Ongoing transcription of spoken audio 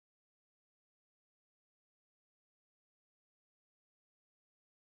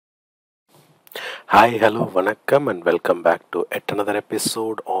Hi, hello, vanakkam, and welcome back to yet another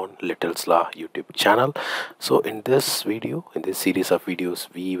episode on Little's Law YouTube channel. So, in this video, in this series of videos,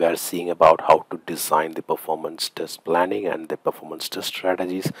 we were seeing about how to design the performance test planning and the performance test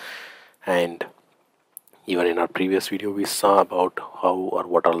strategies. And even in our previous video, we saw about how or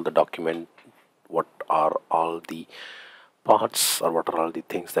what are the what are all the parts, or what are all the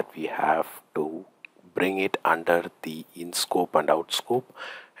things that we have to bring it under the in scope and out scope,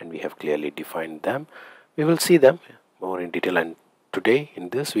 and we have clearly defined them. We will see them more in detail and today in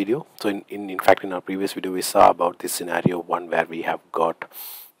this video. So in fact, in our previous video we saw about this scenario one where we have got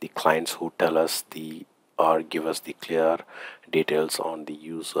the clients who tell us the or give us the clear details on the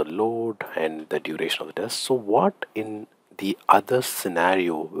user load and the duration of the test. So what in the other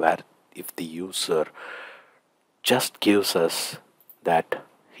scenario where if the user just gives us that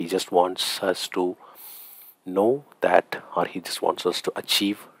he just wants us to know that, or he just wants us to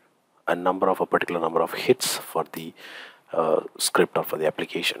achieve a particular number of hits for the script or for the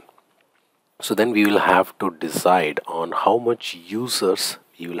application. So then we will have to decide on how much users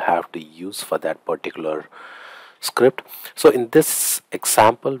we will have to use for that particular script. So in this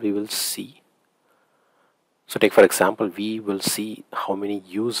example we will see, so take for example, we will see how many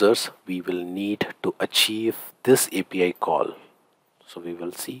users we will need to achieve this API call. So we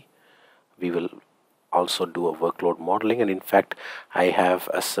will see, we will also do a workload modeling, and in fact I have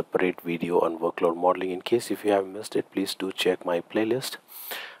a separate video on workload modeling. In case if you have missed it, please do check my playlist.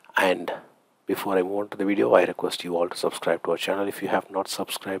 And before I move on to the video, I request you all to subscribe to our channel if you have not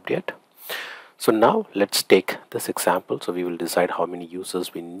subscribed yet. So now let's take this example. So we will decide how many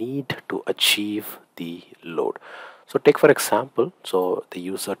users we need to achieve the load. So take for example, so the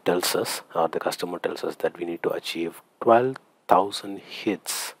user tells us, or the customer tells us, that we need to achieve 12,000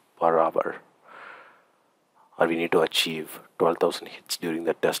 hits per hour, or we need to achieve 12,000 hits during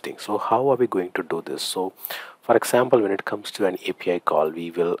the testing. So how are we going to do this? So for example, when it comes to an API call, we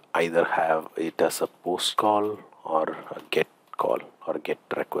will either have it as a post call or a get call or get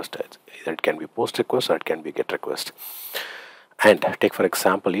request. Either it can be post request or it can be get request. And take for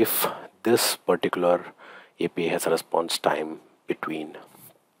example, if this particular API has a response time between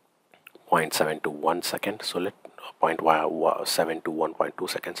 0.7 to 1 second, so let 0.7 to 1.2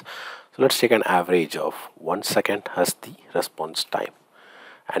 seconds. So let's take an average of 1 second as the response time.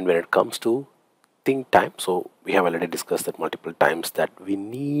 And when it comes to think time, so we have already discussed that multiple times, that we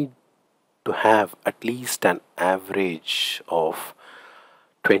need to have at least an average of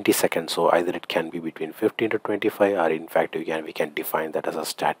 20 seconds. So either it can be between 15 to 25, or in fact we can define that as a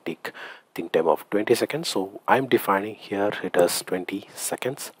static think time of 20 seconds. So I'm defining here it as 20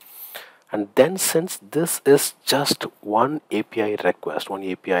 seconds. And then since this is just one API request, one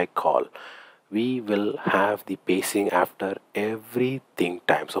API call, we will have the pacing after every think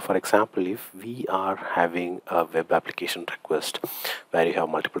time. So for example, if we are having a web application request where you have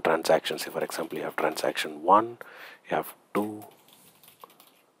multiple transactions, say for example you have transaction 1, you have 2,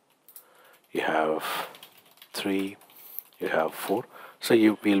 you have 3, you have 4. So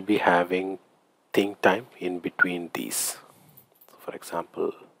you will be having think time in between these. So for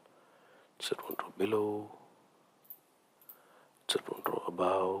example, insert one row below, insert one row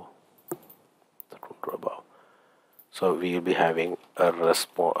above, insert one row above. So we will be having a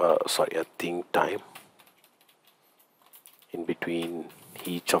think time in between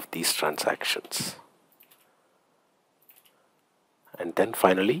each of these transactions. And then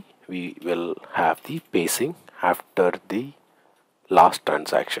finally we will have the pacing after the last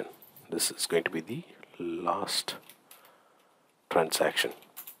transaction. This is going to be the last transaction.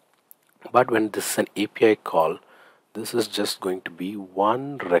 But when this is an API call, this is just going to be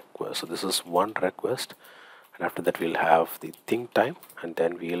one request. So this is one request, and after that we'll have the think time, and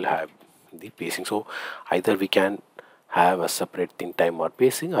then we'll have the pacing. So either we can have a separate think time or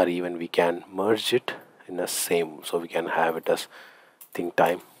pacing, or even we can merge it in the same. So we can have it as think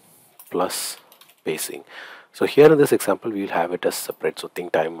time plus pacing. So here in this example we will have it as separate. So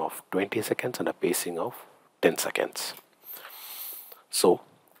think time of 20 seconds and a pacing of 10 seconds. So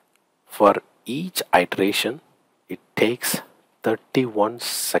for each iteration it takes 31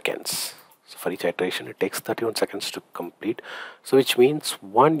 seconds. So for each iteration it takes 31 seconds to complete. So which means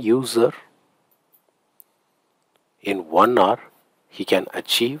one user in 1 hour he can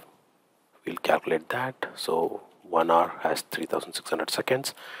achieve, we'll calculate that. So 1 hour has 3600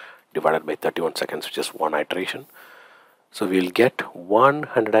 seconds divided by 31 seconds, which is one iteration. So we'll get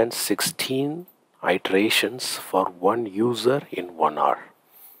 116 iterations for one user in 1 hour.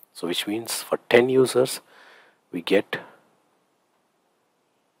 So which means for 10 users we get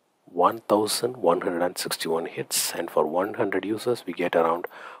 1161 hits, and for 100 users we get around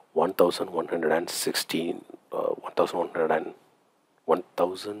 1116 1100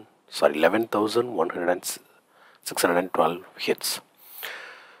 1000 sorry 11,612 hits.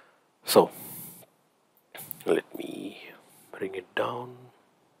 So let me bring it down.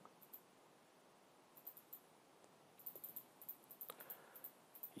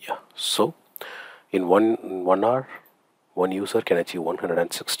 Yeah, so in one hour, one user can achieve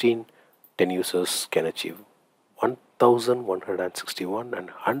 116, 10 users can achieve 1161, and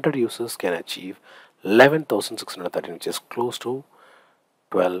 100 users can achieve 11,613, which is close to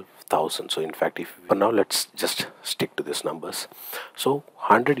 12,000. So in fact, if for now, let's just stick to these numbers. So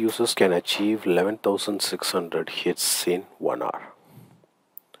 100 users can achieve 11,600 hits in 1 hour.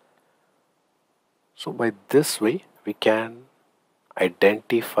 So by this way, we can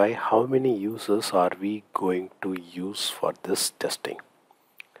identify how many users are we going to use for this testing.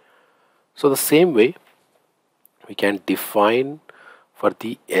 So the same way, we can define for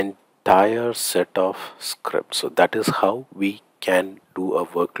the entire set of scripts. So that is how we can do a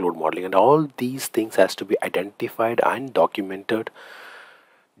workload modeling, and all these things has to be identified and documented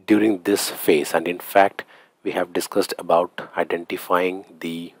during this phase. And in fact, we have discussed about identifying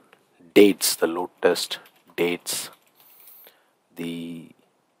the dates, the load test dates, the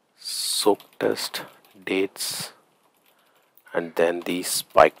soak test dates, and then the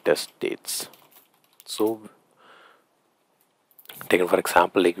spike test dates. So taken for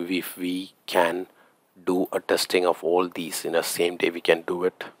example, like if we can do a testing of all these in a same day, we can do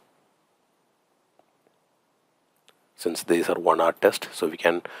it. Since these are 1 hour test, so we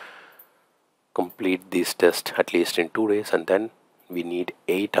can complete these tests at least in 2 days, and then we need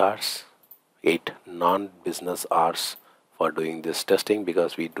 8 hours, 8 non-business hours for doing this testing,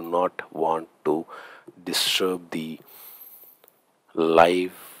 because we do not want to disturb the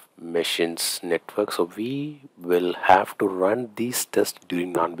live machines network. So we will have to run these tests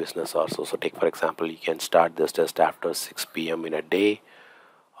during non-business hours. So take for example, you can start this test after 6 p.m. in a day,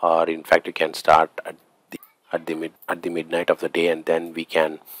 or in fact you can start at the midnight of the day, and then we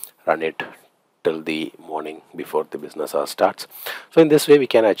can run it till the morning before the business hour starts. So in this way we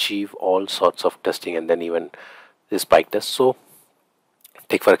can achieve all sorts of testing, and then even the spike test. So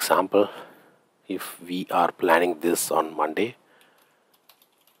take for example, if we are planning this on Monday,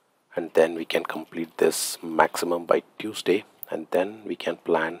 and then we can complete this maximum by Tuesday, and then we can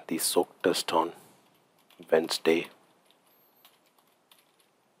plan the soak test on Wednesday,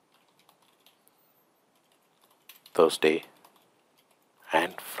 Thursday,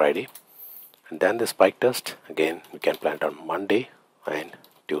 and Friday, and then the spike test again we can plan it on Monday and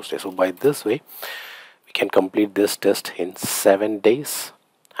Tuesday. So by this way we can complete this test in 7 days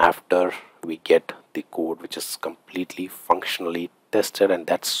after we get the code which is completely functionally tested, and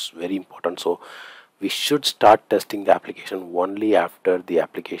that's very important. So we should start testing the application only after the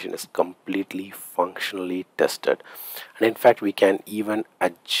application is completely functionally tested. And in fact we can even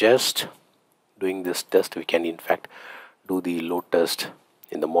adjust doing this test. We can in fact do the load test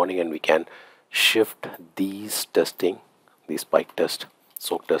in the morning, and we can shift these testing, the spike test,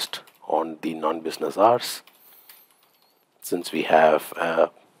 soak test on the non-business hours, since we have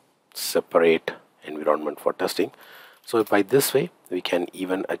a separate environment for testing. So by this way we can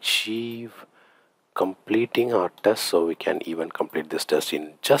even achieve completing our test. So we can even complete this test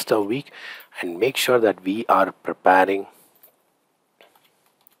in just a week, and make sure that we are preparing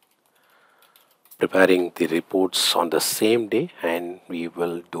the reports on the same day, and we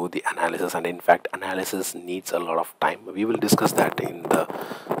will do the analysis. And in fact analysis needs a lot of time. We will discuss that in the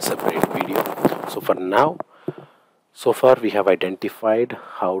separate video. So for now, so far we have identified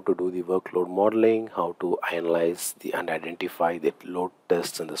how to do the workload modeling, how to analyze and identify the load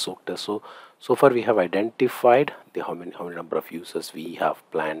tests and the soak tests. So far we have identified the how many number of users we have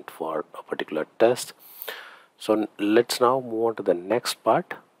planned for a particular test. So let's now move on to the next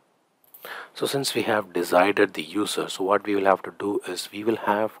part. So since we have decided the user, so what we will have to do is we will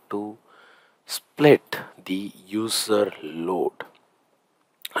have to split the user load.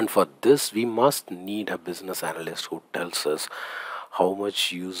 And for this we must need a business analyst who tells us how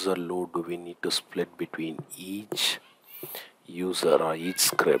much user load do we need to split between each user or each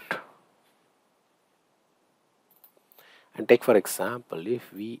script. And take for example,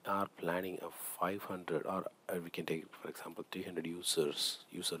 if we are planning a 500, or we can take for example 300 user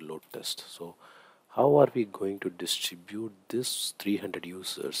load test. So how are we going to distribute this 300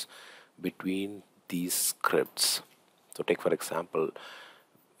 users between these scripts? So take for example,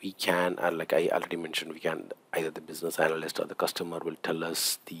 we can, like I already mentioned, we can either the business analyst or the customer will tell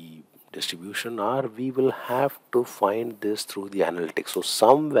us the distribution, or we will have to find this through the analytics. So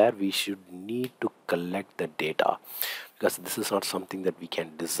somewhere we should need to collect the data, because this is not something that we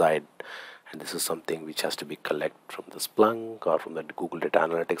can decide, and this is something which has to be collected from the Splunk or from the Google Data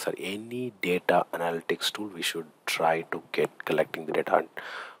Analytics or any data analytics tool. We should try to get collecting the data. And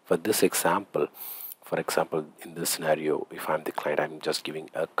for this example, for example, in this scenario, if I'm the client, I'm just giving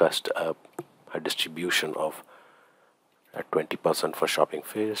a distribution of 20% for shopping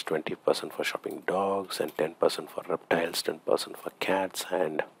fish, 20% for shopping dogs, and 10% for reptiles, 10% for cats,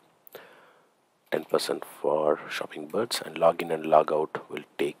 and 10% for shopping birds. And login and log out will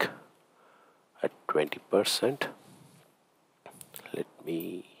take at 20%. Let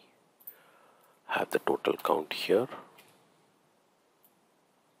me have the total count here.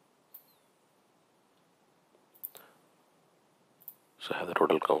 So I have the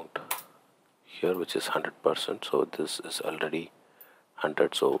total count here, which is 100%. So this is already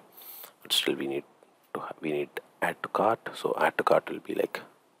 100. So but still we need add to cart. So add to cart will be like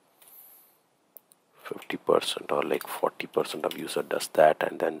 50% or like 40% of user does that,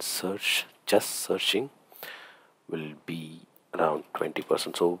 and then search, just searching, will be around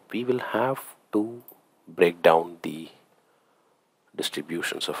 20%. So we will have to break down the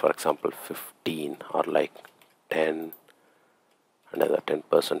distribution. So for example, 15 or like 10, another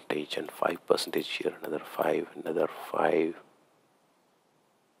 10% and 5% here, another 5, another 5,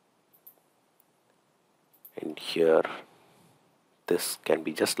 and here this can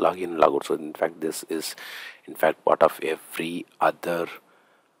be just login and log out. So in fact this is in fact part of every other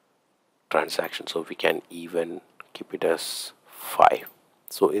transaction, so we can even keep it as 5.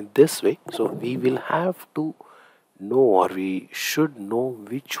 So in this way, so we will have to know, or we should know,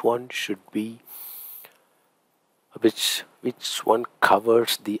 which one should be which one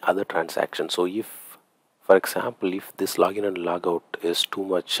covers the other transaction. So if, for example, if this login and logout is too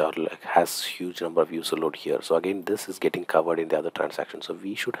much or like has huge number of user load here, so again this is getting covered in the other transaction. So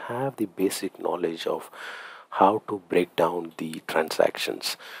we should have the basic knowledge of how to break down the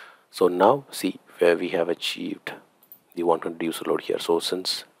transactions. So now see where we have achieved the 100 user load here. So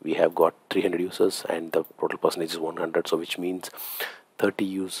since we have got 300 users and the total percentage is 100, so which means 30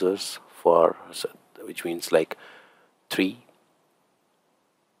 users for, which means like 3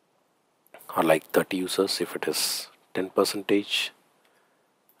 or like 30 users if it is 10%.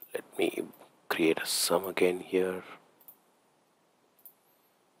 Let me create a sum again here,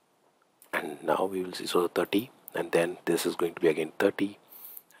 and now we will see. So 30, and then this is going to be again 30,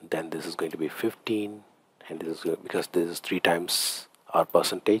 and then this is going to be 15, and this is because this is 3 times our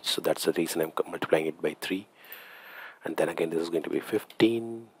percentage, so that's the reason I'm multiplying it by 3. And then again this is going to be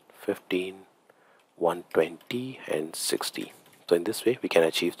 15, 15, 120, and 60. So in this way we can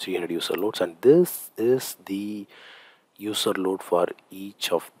achieve 300 user loads, and this is the user load for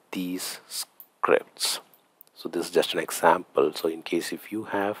each of these scripts. So this is just an example. So in case if you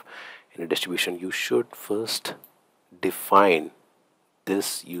have in a distribution, you should first define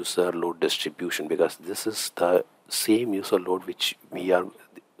this user load distribution, because this is the same user load which we are,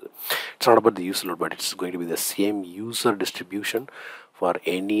 it's not about the user load, but it's going to be the same user distribution for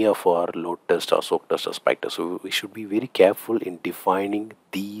any of our load test or soak test or spike test. So we should be very careful in defining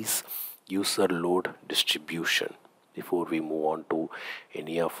these user load distribution before we move on to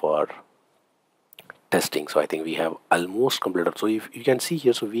any of our testing. So I think we have almost completed. So if you can see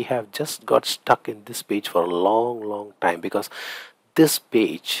here, so we have just got stuck in this page for a long time, because this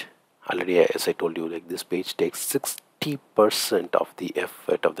page already, as I told you, like this page takes 60% of the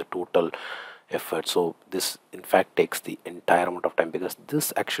effort, of the total effort. So this in fact takes the entire amount of time, because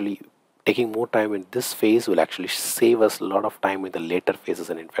this actually taking more time in this phase will actually save us a lot of time in the later phases,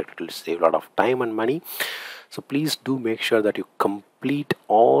 and in fact it will save a lot of time and money. So please do make sure that you complete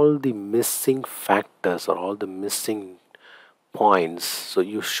all the missing factors or all the missing points. So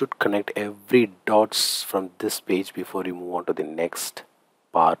you should connect every dots from this page before you move on to the next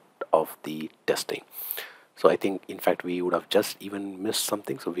part of the testing. So I think in fact we would have just even missed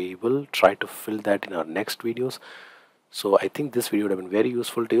something, so we will try to fill that in our next videos. So I think this video would have been very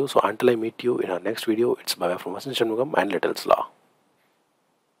useful to you. So until I meet you in our next video, it's bye bye from Vasan Shanmugam and Little's Law.